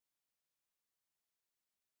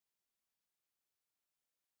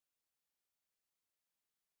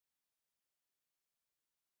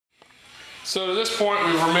So to this point,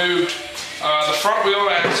 we've removed the front wheel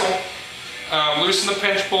axle, loosened the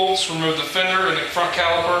pinch bolts, removed the fender and the front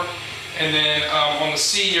caliper, and then on the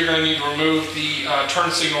C, you're going to need to remove the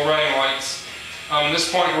turn signal running lights. At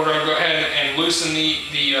this point, we're going to go ahead and loosen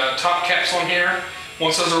the top caps on here.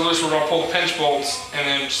 Once those are loose, we're going to pull the pinch bolts and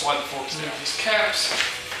then slide the forks down. These caps.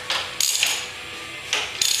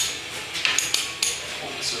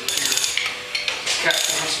 Hold this over here. This cap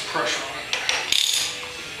will have some pressure on it.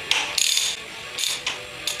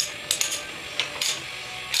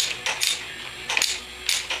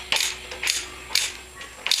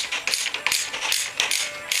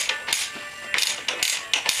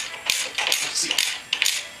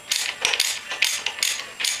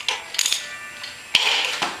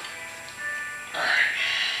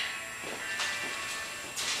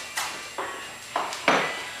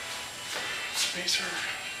 Spacer.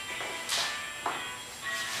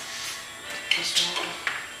 This one.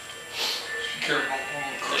 Be careful, I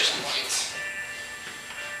won't crush the lights.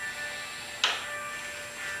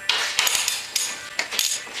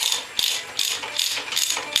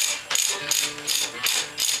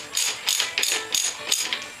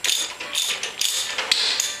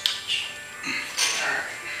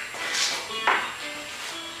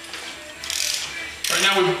 Right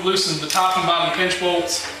now we've loosened the top and bottom pinch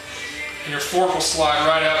bolts. And your fork will slide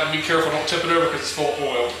right out, and be careful, don't tip it over because it's full of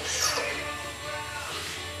oil.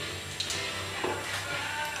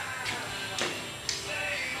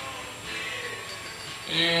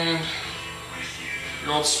 And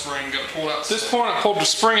your old spring got pulled out. At this point, I pulled the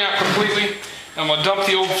spring out completely. I'm going to dump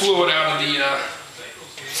the old fluid out of the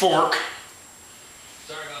fork.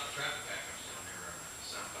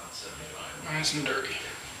 Nice and dirty.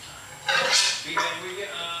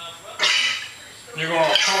 You're going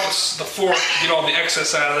to pump the fork to get all the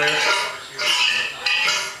excess out of there.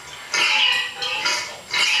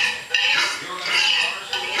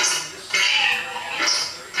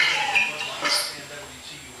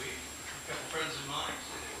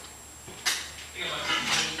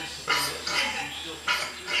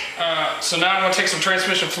 So now I'm going to take some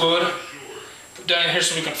transmission fluid, put down in here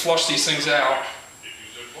so we can flush these things out.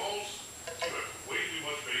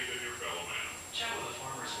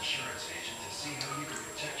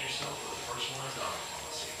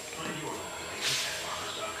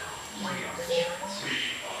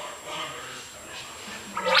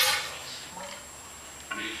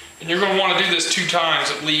 And you're going to want to do this 2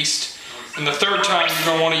 times at least. And the 3rd time you're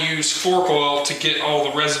going to want to use fork oil to get all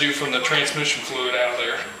the residue from the transmission fluid out of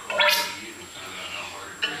there.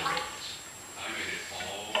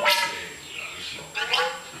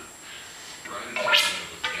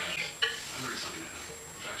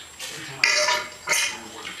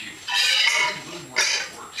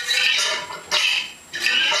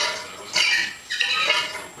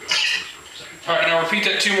 Alright, now repeat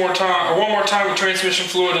that 2 more times, or 1 more time with transmission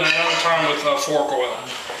fluid and another time with fork oil.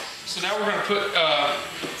 So now we're going to put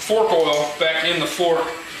fork oil back in the fork.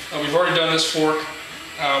 We've already done this fork.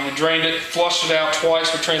 We drained it, flushed it out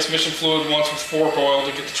twice with transmission fluid, once with fork oil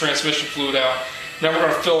to get the transmission fluid out. Now we're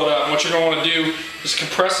going to fill it up. And what you're going to want to do is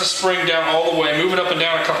compress the spring down all the way, move it up and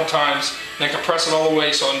down a couple times, and then compress it all the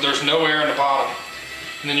way so there's no air in the bottom.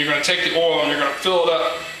 And then you're going to take the oil and you're going to fill it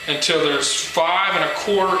up until there's 5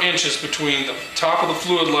 1/4 inches between the top of the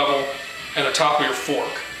fluid level and the top of your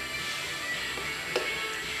fork.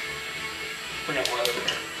 Bring up right over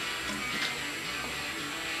here.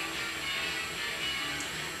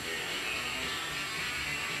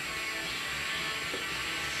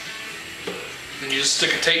 Then you just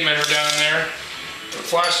stick a tape measure down in there. With a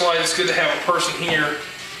flashlight, it's good to have a person here.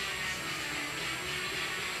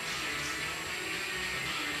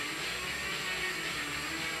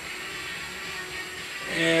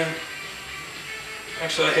 And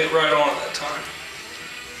actually I hit right on at that time.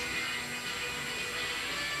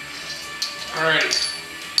 Alrighty.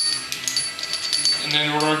 And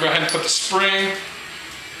then we're going to go ahead and put the spring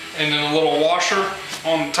and then a little washer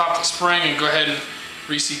on the top of the spring and go ahead and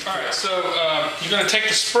reseat. Alright, so you're going to take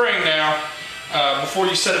the spring now before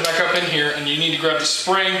you set it back up in here, and you need to grab the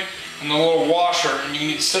spring and the little washer, and you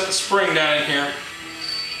need to set the spring down in here.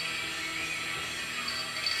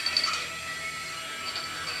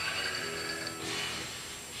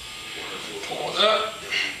 Pull it up.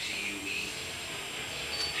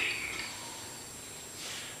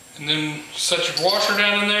 And then set your washer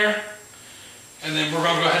down in there. And then we're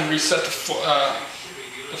going to go ahead and reset the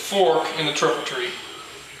fork in the triple tree.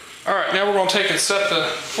 Alright, now we're going to take and set the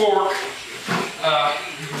fork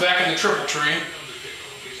back in the triple tree.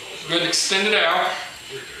 Go ahead and extend it out.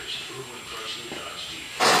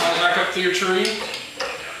 Slide it back up through your tree.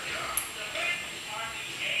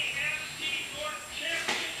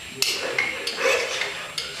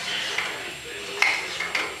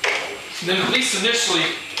 And then at least initially,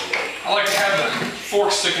 I like to have the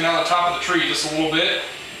fork sticking out the top of the tree just a little bit,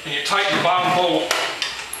 and you tighten the bottom hole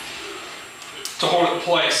to hold it in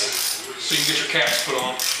place so you can get your caps put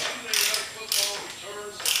on.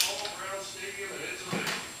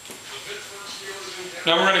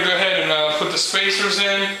 Now we're going to go ahead and put the spacers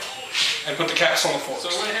in and put the caps on the forks. So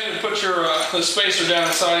I went ahead and put your the spacer down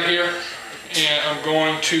inside here, and I'm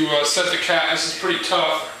going to set the cap. This is pretty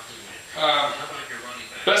tough.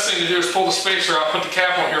 Best thing to do is pull the spacer out, put the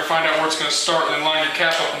cap on here, find out where it's going to start, and then line your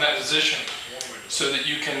cap up in that position so that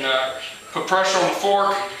you can put pressure on the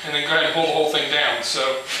fork and then go ahead and pull the whole thing down. So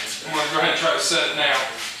I'm going to go ahead and try to set it now.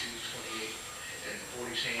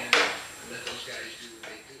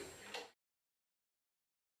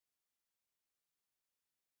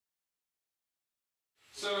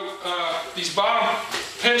 So these bottom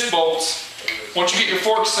pinch bolts, once you get your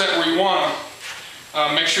fork set where you want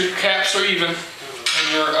them, make sure your caps are even,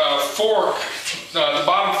 and your fork, the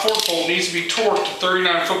bottom fork bolt needs to be torqued to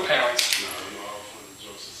 39 foot-pounds.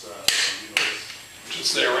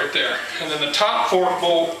 Just there, right there. And then the top fork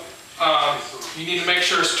bolt, you need to make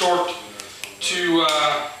sure it's torqued to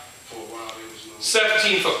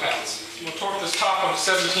 17 foot-pounds. We'll torque this top one to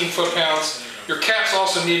 17 foot-pounds. Your caps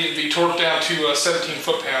also needed to be torqued down to 17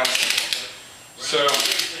 foot-pounds. So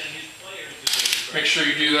make sure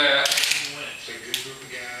you do that. It's a good group of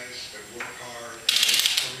guys that work hard.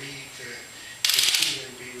 For me to see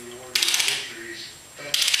them be rewarded with victories,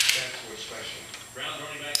 that's what's special.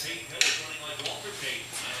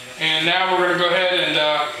 And now we're going to go ahead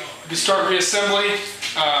and start reassembly.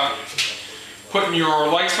 Putting your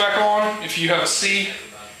lights back on if you have a C.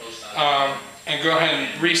 And go ahead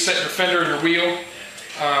and reset your fender and your wheel.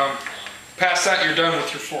 Past that, you're done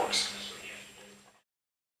with your forks.